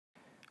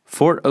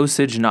Fort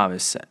Osage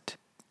Novice Set.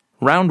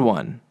 Round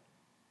 1.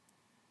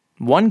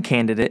 One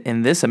candidate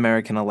in this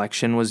American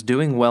election was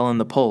doing well in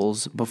the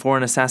polls before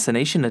an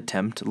assassination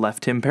attempt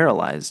left him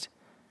paralyzed.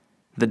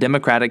 The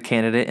Democratic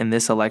candidate in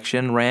this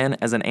election ran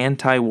as an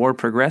anti-war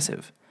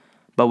progressive,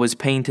 but was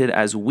painted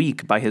as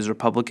weak by his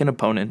Republican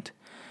opponent,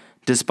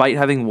 despite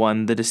having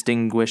won the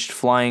Distinguished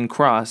Flying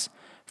Cross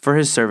for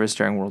his service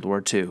during World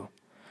War II.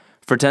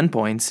 For 10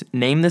 points,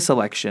 name this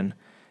election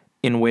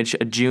in which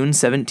a June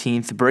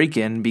 17th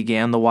break-in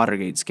began the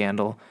Watergate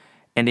scandal,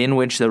 and in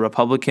which the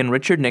Republican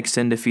Richard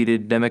Nixon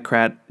defeated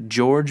Democrat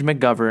George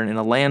McGovern in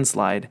a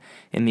landslide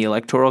in the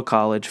Electoral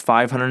College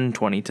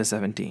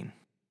 520-17.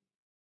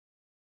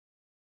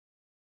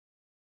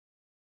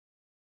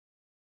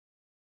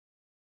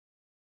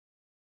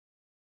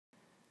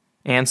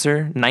 Answer: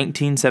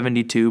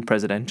 1972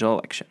 presidential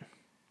election.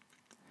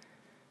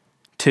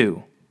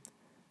 2.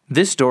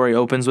 This story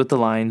opens with the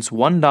lines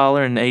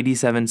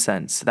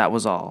 $1.87, that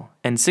was all,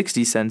 and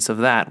 60 cents of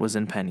that was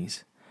in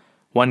pennies.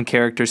 One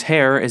character's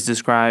hair is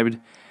described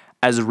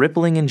as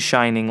rippling and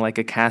shining like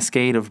a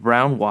cascade of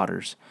brown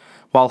waters,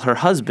 while her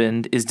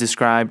husband is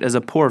described as a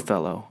poor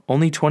fellow,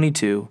 only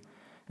 22,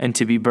 and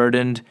to be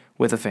burdened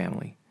with a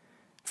family.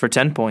 For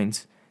 10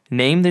 points,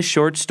 name this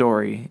short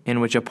story in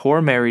which a poor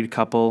married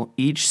couple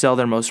each sell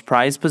their most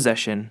prized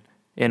possession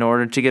in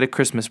order to get a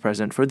Christmas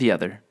present for the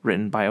other,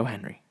 written by O.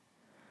 Henry.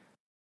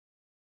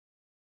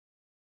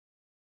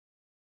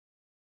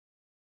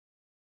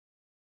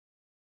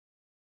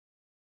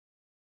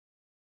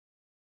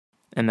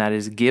 And that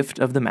is Gift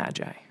of the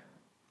Magi.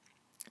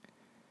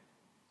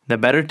 The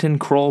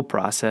Betterton-Kroll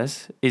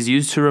process is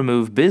used to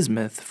remove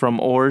bismuth from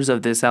ores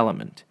of this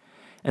element,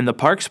 and the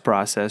Parks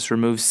process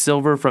removes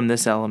silver from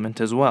this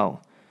element as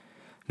well.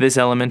 This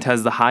element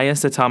has the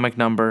highest atomic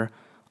number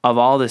of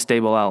all the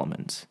stable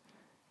elements,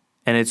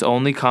 and its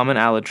only common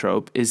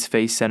allotrope is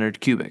face-centered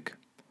cubic.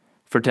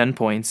 For 10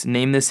 points,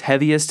 name this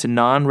heaviest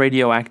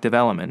non-radioactive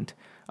element,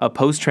 a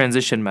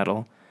post-transition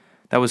metal,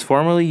 that was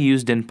formerly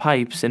used in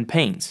pipes and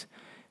paints,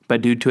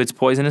 but due to its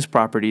poisonous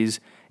properties,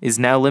 is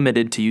now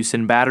limited to use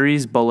in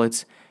batteries,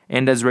 bullets,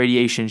 and as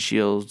radiation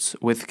shields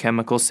with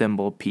chemical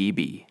symbol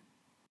Pb.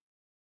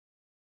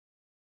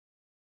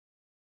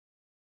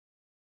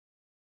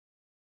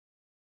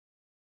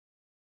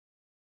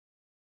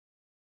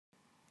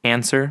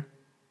 Answer: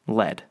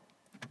 lead.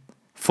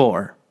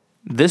 4.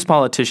 This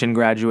politician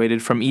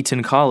graduated from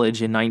Eton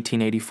College in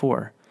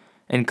 1984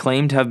 and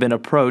claimed to have been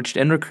approached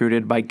and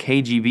recruited by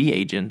KGB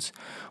agents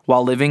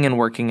while living and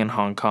working in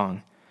Hong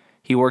Kong.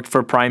 He worked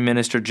for Prime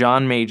Minister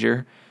John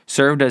Major,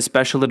 served as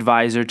special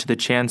advisor to the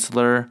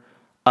Chancellor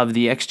of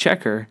the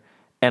Exchequer,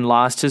 and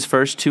lost his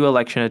first 2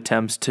 election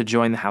attempts to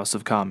join the House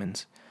of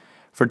Commons.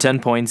 For 10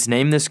 points,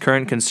 name this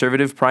current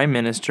Conservative Prime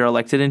Minister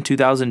elected in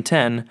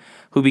 2010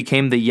 who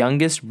became the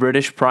youngest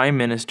British Prime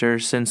Minister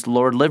since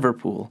Lord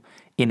Liverpool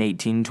in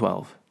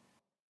 1812.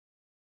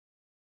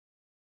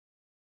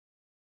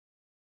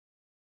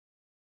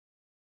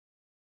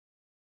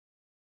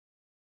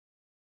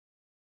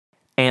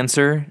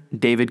 Answer: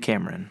 David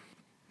Cameron.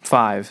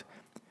 5.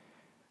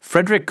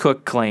 Frederick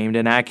Cook claimed,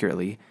 and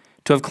accurately,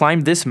 to have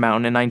climbed this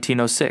mountain in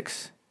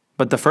 1906,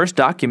 but the first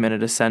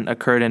documented ascent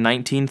occurred in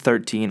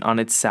 1913 on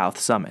its south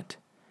summit.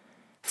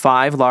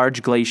 5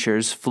 large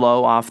glaciers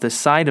flow off the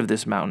side of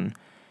this mountain,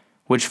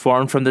 which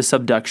formed from the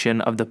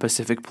subduction of the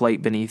Pacific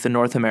Plate beneath the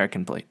North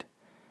American Plate.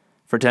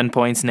 For 10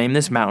 points, name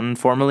this mountain,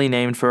 formerly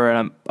named for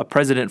a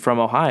president from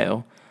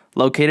Ohio,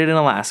 located in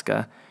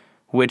Alaska,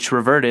 which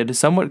reverted,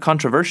 somewhat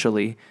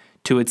controversially,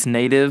 to its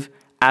native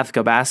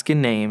Athabascan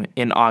name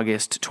in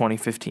August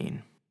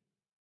 2015.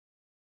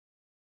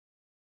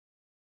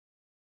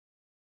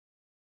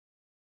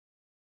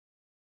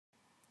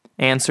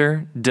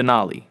 Answer: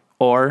 Denali,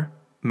 or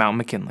Mount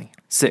McKinley.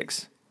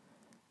 6.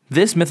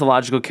 This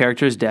mythological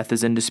character's death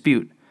is in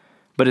dispute,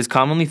 but is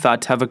commonly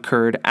thought to have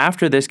occurred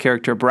after this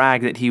character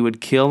bragged that he would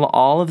kill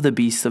all of the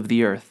beasts of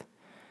the earth.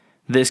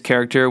 This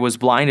character was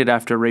blinded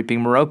after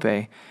raping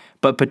Merope,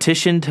 but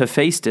petitioned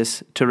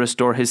Hephaestus to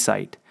restore his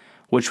sight,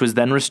 which was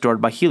then restored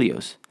by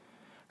Helios.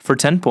 For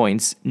 10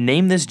 points,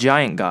 name this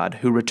giant god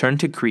who returned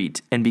to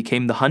Crete and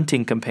became the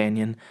hunting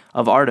companion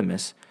of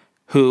Artemis,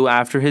 who,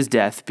 after his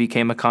death,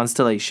 became a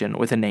constellation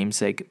with a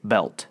namesake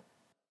belt.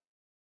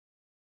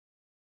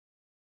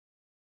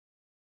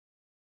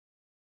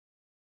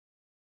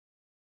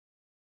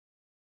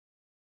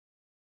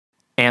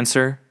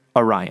 Answer: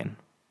 Orion.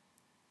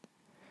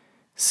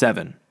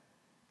 7.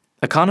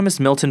 Economist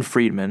Milton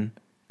Friedman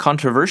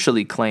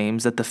controversially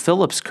claims that the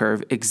Phillips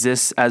curve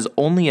exists as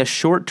only a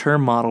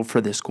short-term model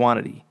for this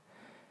quantity.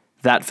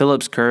 That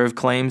Phillips curve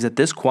claims that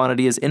this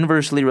quantity is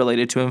inversely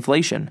related to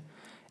inflation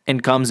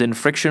and comes in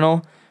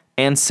frictional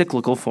and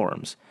cyclical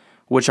forms,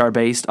 which are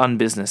based on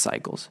business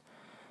cycles.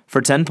 For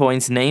 10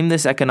 points, name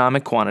this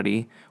economic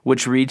quantity,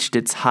 which reached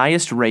its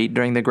highest rate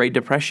during the Great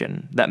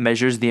Depression, that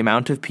measures the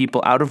amount of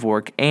people out of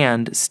work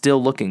and still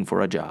looking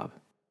for a job.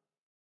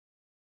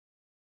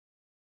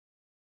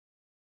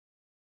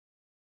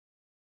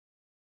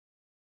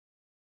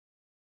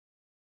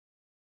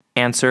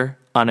 Answer: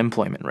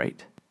 unemployment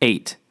rate.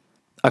 8.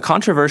 A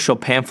controversial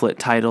pamphlet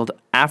titled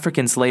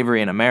African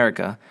Slavery in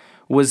America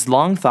was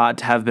long thought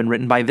to have been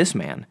written by this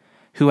man,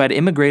 who had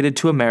immigrated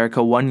to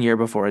America 1 year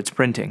before its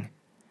printing.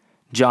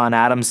 John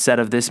Adams said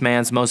of this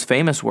man's most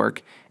famous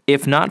work,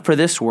 "If not for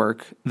this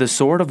work, the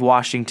sword of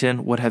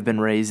Washington would have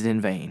been raised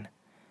in vain."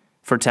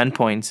 For 10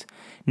 points,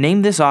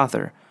 name this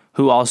author,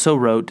 who also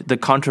wrote the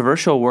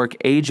controversial work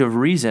Age of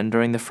Reason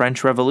during the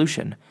French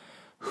Revolution,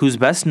 whose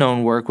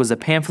best-known work was a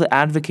pamphlet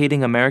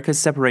advocating America's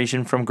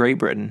separation from Great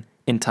Britain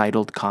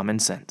entitled Common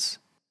Sense.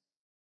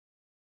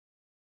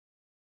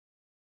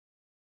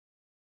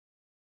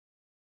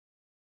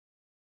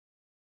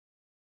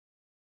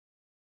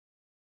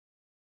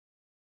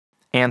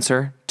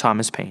 Answer: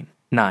 Thomas Paine.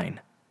 9.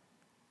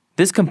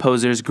 This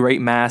composer's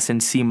great Mass in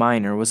C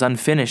minor was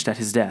unfinished at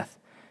his death,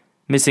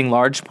 missing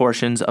large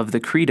portions of the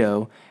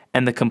Credo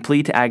and the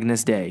complete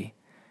Agnus Dei.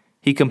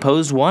 He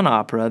composed one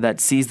opera that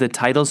sees the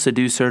title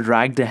seducer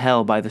dragged to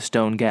hell by the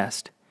stone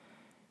guest.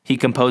 He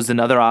composed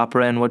another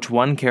opera in which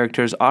one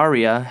character's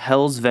aria,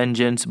 "Hell's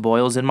vengeance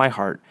boils in my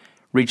heart,"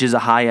 reaches a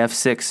high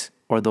F6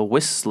 or the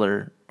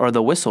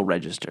whistle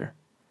register.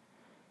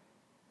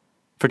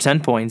 For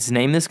 10 points,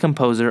 name this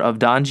composer of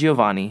Don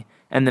Giovanni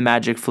and the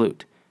Magic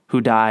Flute,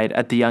 who died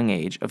at the young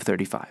age of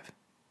 35.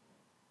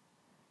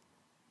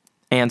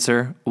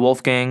 Answer: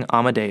 Wolfgang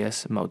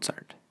Amadeus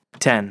Mozart.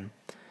 10.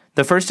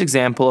 The first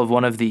example of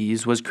one of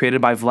these was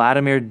created by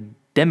Vladimir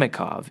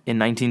Demikov in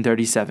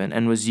 1937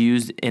 and was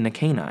used in a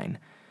canine.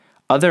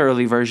 Other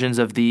early versions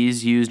of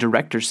these used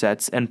erector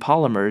sets and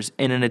polymers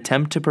in an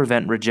attempt to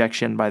prevent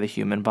rejection by the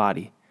human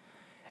body.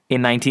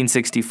 In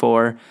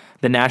 1964,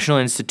 the National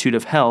Institute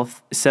of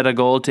Health set a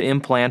goal to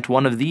implant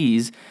one of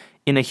these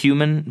in a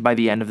human by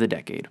the end of the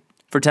decade.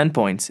 For 10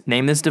 points,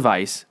 name this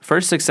device,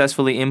 first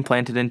successfully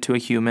implanted into a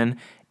human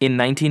in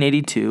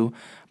 1982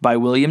 by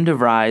William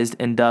DeVries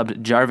and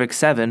dubbed Jarvik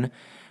 7,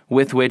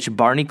 with which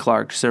Barney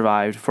Clark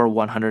survived for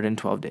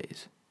 112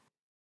 days.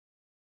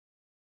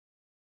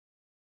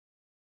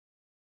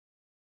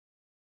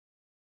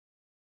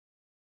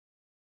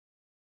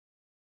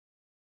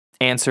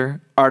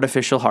 Answer: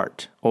 artificial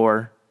heart,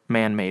 or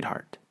man-made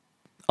heart.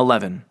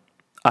 11.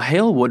 A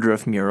Hale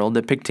Woodruff mural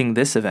depicting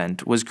this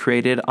event was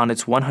created on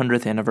its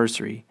 100th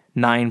anniversary.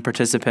 9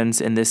 participants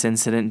in this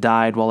incident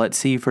died while at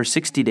sea for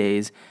 60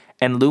 days,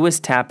 and Lewis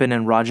Tappan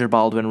and Roger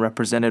Baldwin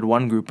represented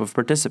one group of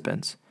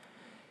participants.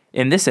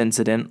 In this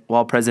incident,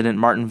 while President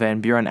Martin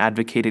Van Buren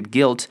advocated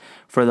guilt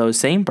for those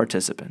same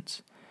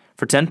participants.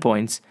 For 10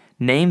 points,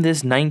 name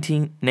this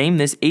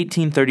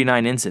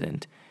 1839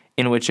 incident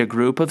in which a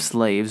group of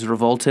slaves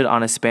revolted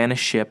on a Spanish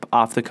ship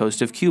off the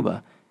coast of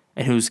Cuba,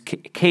 and whose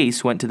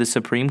case went to the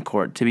Supreme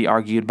Court to be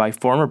argued by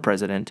former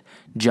President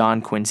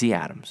John Quincy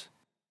Adams.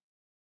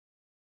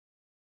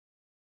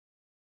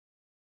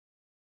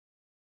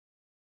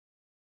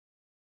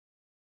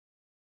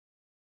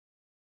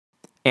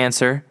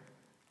 Answer: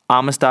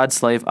 Amistad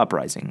Slave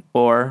Uprising,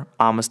 or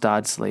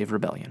Amistad Slave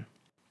Rebellion.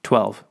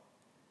 12.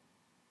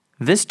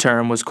 This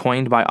term was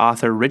coined by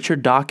author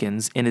Richard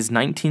Dawkins in his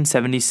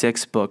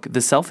 1976 book The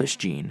Selfish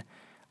Gene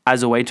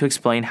as a way to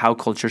explain how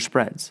culture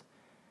spreads.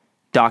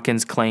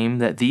 Dawkins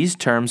claimed that these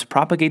terms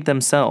propagate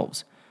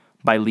themselves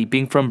by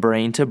leaping from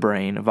brain to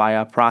brain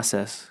via a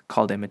process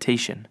called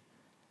imitation.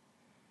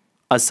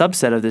 A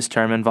subset of this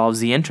term involves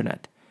the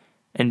internet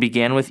and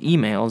began with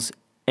emails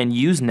and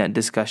Usenet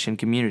discussion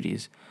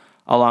communities,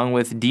 along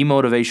with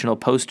demotivational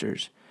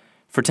posters.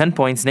 For 10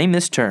 points, name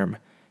this term,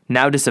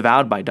 now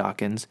disavowed by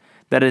Dawkins,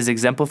 that is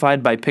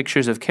exemplified by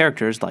pictures of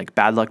characters like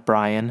Bad Luck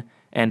Brian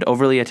and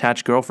Overly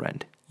Attached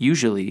Girlfriend,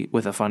 usually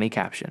with a funny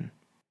caption.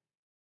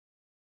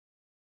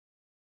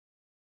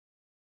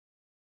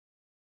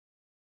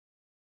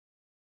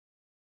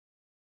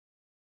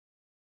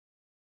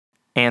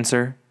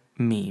 Answer: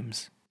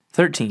 memes.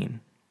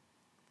 13.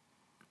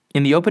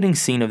 In the opening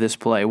scene of this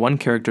play, one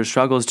character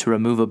struggles to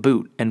remove a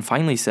boot and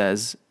finally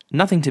says,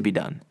 "Nothing to be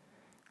done."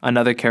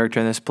 Another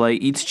character in this play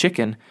eats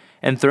chicken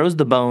and throws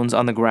the bones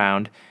on the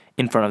ground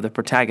in front of the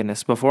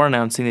protagonist before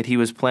announcing that he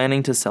was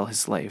planning to sell his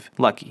slave,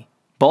 Lucky.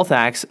 Both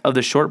acts of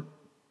the short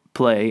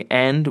play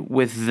end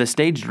with the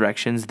stage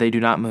directions "They do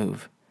not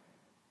move."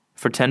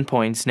 For 10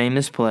 points, name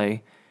this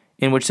play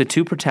in which the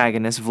two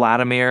protagonists,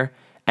 Vladimir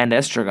and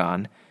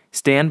Estragon,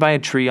 stand by a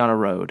tree on a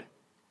road,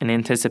 in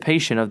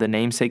anticipation of the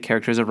namesake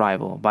character's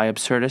arrival by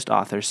absurdist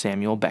author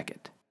Samuel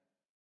Beckett.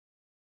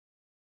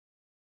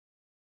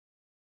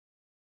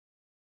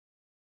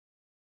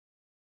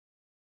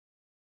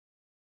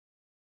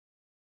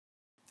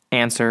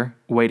 Answer: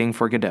 Waiting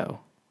for Godot.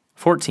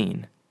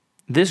 14.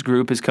 This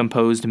group is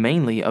composed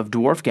mainly of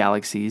dwarf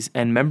galaxies,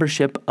 and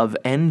membership of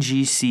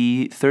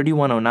NGC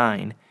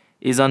 3109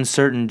 is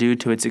uncertain due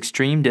to its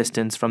extreme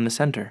distance from the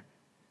center.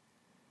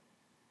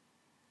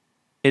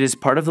 It is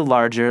part of the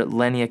larger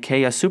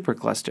Laniakea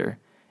supercluster,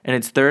 and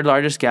its third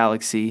largest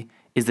galaxy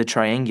is the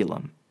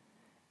Triangulum.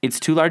 Its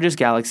two largest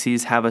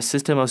galaxies have a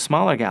system of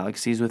smaller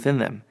galaxies within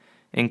them,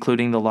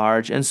 including the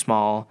large and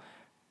small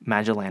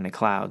Magellanic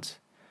Clouds.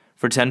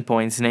 For 10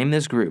 points, name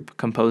this group,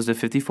 composed of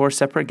 54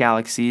 separate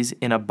galaxies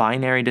in a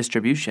binary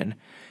distribution,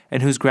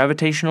 and whose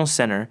gravitational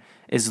center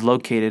is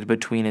located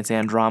between its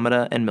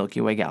Andromeda and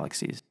Milky Way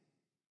galaxies?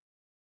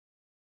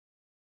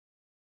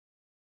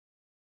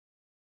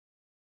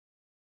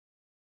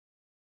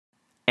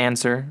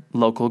 Answer,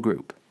 local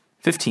group.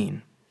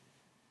 15.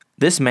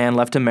 This man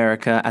left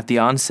America at the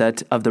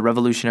onset of the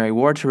Revolutionary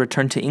War to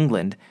return to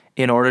England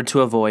in order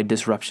to avoid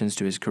disruptions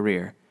to his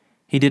career.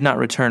 He did not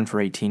return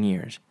for 18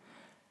 years.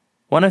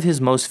 One of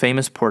his most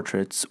famous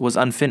portraits was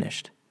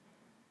unfinished,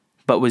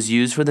 but was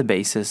used for the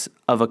basis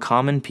of a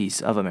common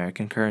piece of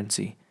American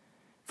currency.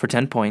 For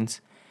 10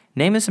 points,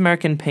 name this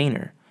American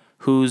painter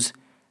whose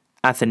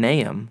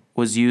Athenaeum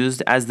was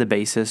used as the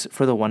basis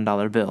for the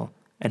 $1 bill,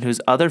 and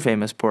whose other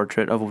famous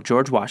portrait of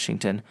George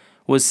Washington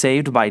was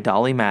saved by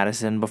Dolly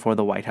Madison before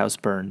the White House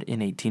burned in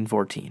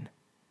 1814.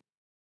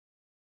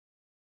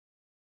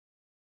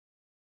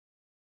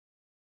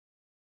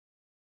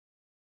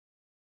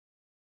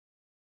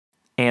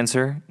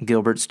 Answer,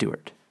 Gilbert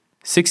Stuart.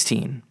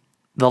 16.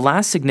 The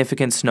last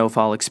significant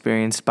snowfall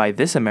experienced by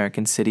this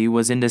American city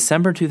was in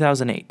December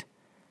 2008.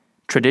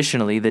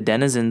 Traditionally, the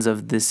denizens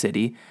of this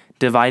city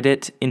divide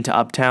it into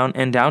uptown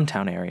and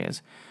downtown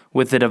areas,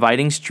 with the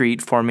dividing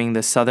street forming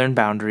the southern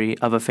boundary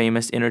of a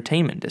famous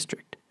entertainment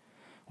district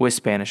with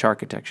Spanish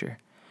architecture.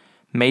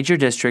 Major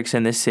districts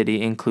in this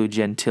city include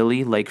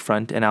Gentilly,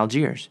 Lakefront, and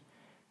Algiers.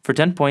 For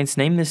 10 points,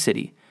 name this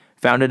city,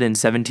 founded in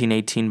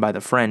 1718 by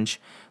the French,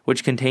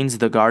 which contains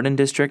the Garden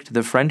District,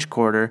 the French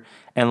Quarter,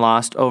 and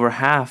lost over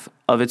half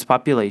of its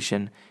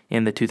population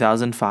in the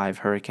 2005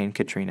 Hurricane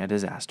Katrina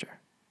disaster.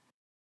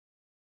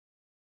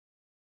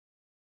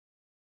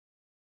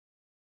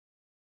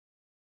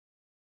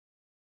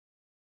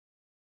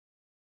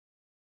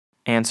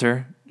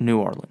 Answer, New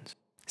Orleans.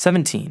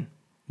 17.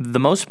 The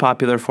most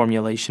popular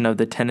formulation of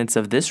the tenets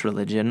of this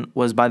religion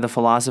was by the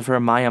philosopher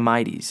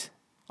Maimonides,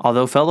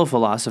 although fellow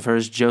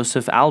philosophers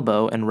Joseph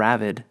Albo and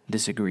Ravid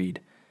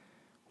disagreed.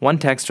 One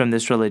text from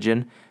this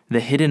religion, the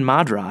Hidden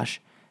Madrash,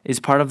 is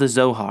part of the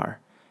Zohar.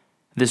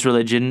 This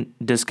religion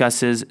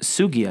discusses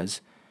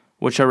sugiyas,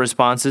 which are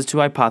responses to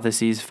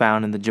hypotheses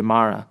found in the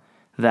Gemara,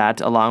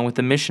 that, along with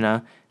the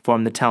Mishnah,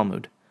 form the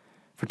Talmud.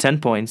 For 10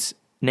 points,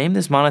 name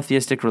this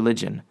monotheistic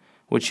religion,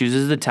 which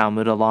uses the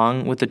Talmud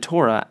along with the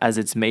Torah as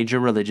its major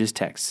religious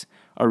texts,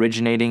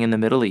 originating in the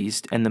Middle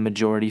East and the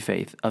majority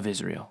faith of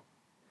Israel.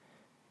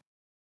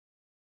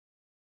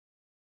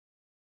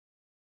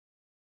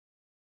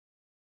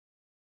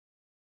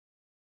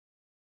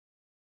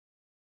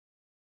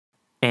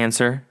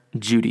 Answer,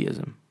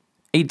 Judaism.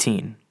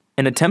 18.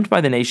 An attempt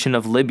by the nation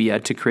of Libya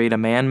to create a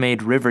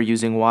man-made river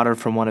using water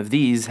from one of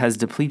these has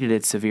depleted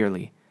it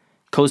severely.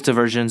 Coastal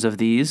versions of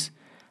these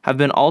have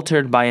been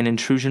altered by an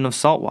intrusion of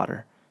salt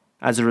water,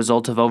 as a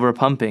result of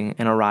overpumping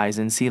and a rise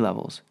in sea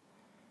levels.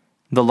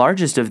 The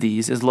largest of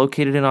these is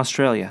located in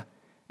Australia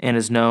and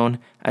is known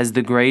as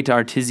the Great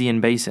Artesian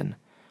Basin,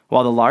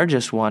 while the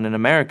largest one in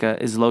America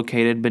is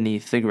located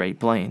beneath the Great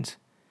Plains.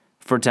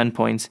 For 10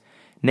 points,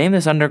 name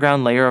this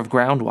underground layer of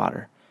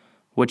groundwater,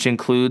 which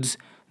includes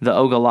the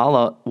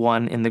Ogallala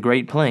one in the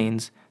Great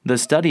Plains, the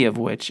study of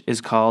which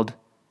is called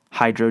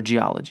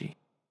hydrogeology.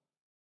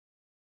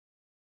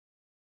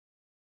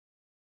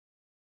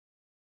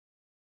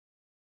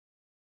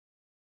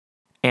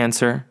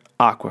 Answer,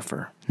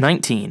 aquifer.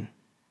 19.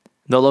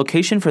 The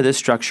location for this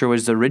structure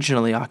was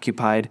originally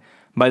occupied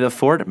by the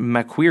Fort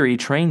Macquarie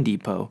train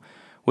depot,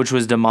 which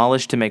was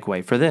demolished to make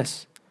way for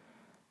this.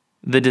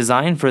 The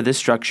design for this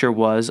structure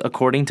was,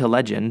 according to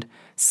legend,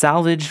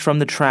 salvaged from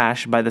the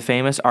trash by the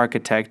famous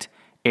architect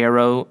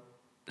Eero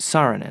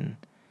Saarinen.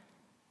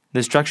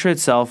 The structure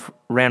itself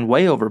ran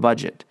way over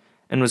budget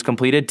and was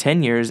completed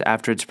 10 years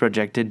after its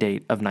projected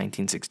date of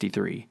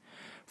 1963.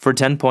 For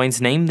 10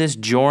 points, name this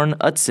Bjorn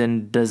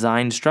Utzon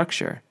designed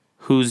structure,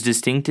 whose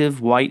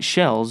distinctive white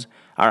shells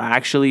are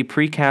actually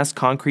precast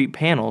concrete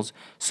panels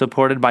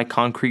supported by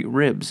concrete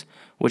ribs,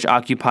 which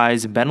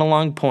occupies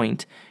Bennelong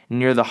Point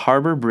near the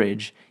Harbour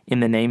Bridge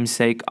in the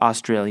namesake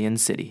Australian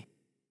city.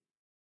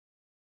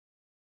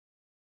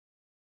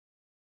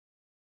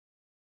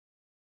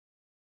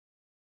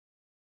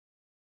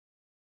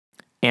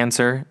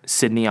 Answer,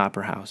 Sydney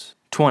Opera House.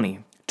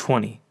 20.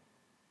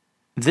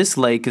 This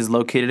lake is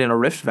located in a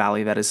rift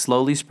valley that is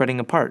slowly spreading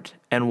apart,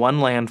 and one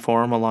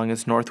landform along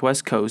its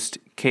northwest coast,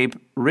 Cape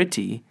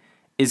Ritty,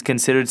 is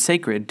considered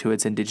sacred to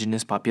its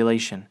indigenous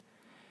population.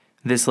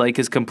 This lake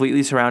is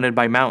completely surrounded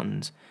by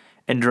mountains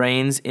and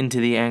drains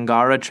into the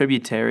Angara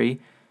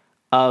tributary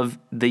of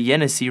the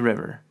Yenisei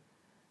River.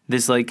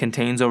 This lake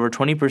contains over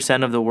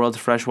 20% of the world's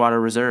freshwater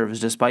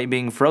reserves, despite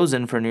being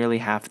frozen for nearly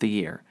half the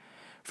year.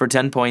 For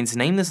 10 points,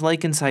 name this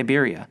lake in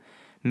Siberia,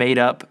 made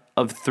up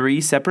of 3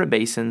 separate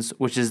basins,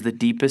 which is the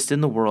deepest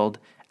in the world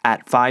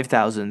at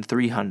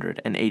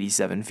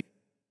 5,387 feet.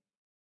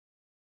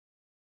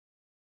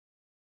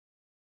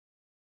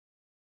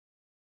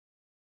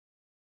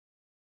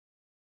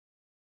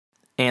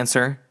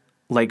 Answer,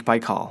 Lake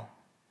Baikal.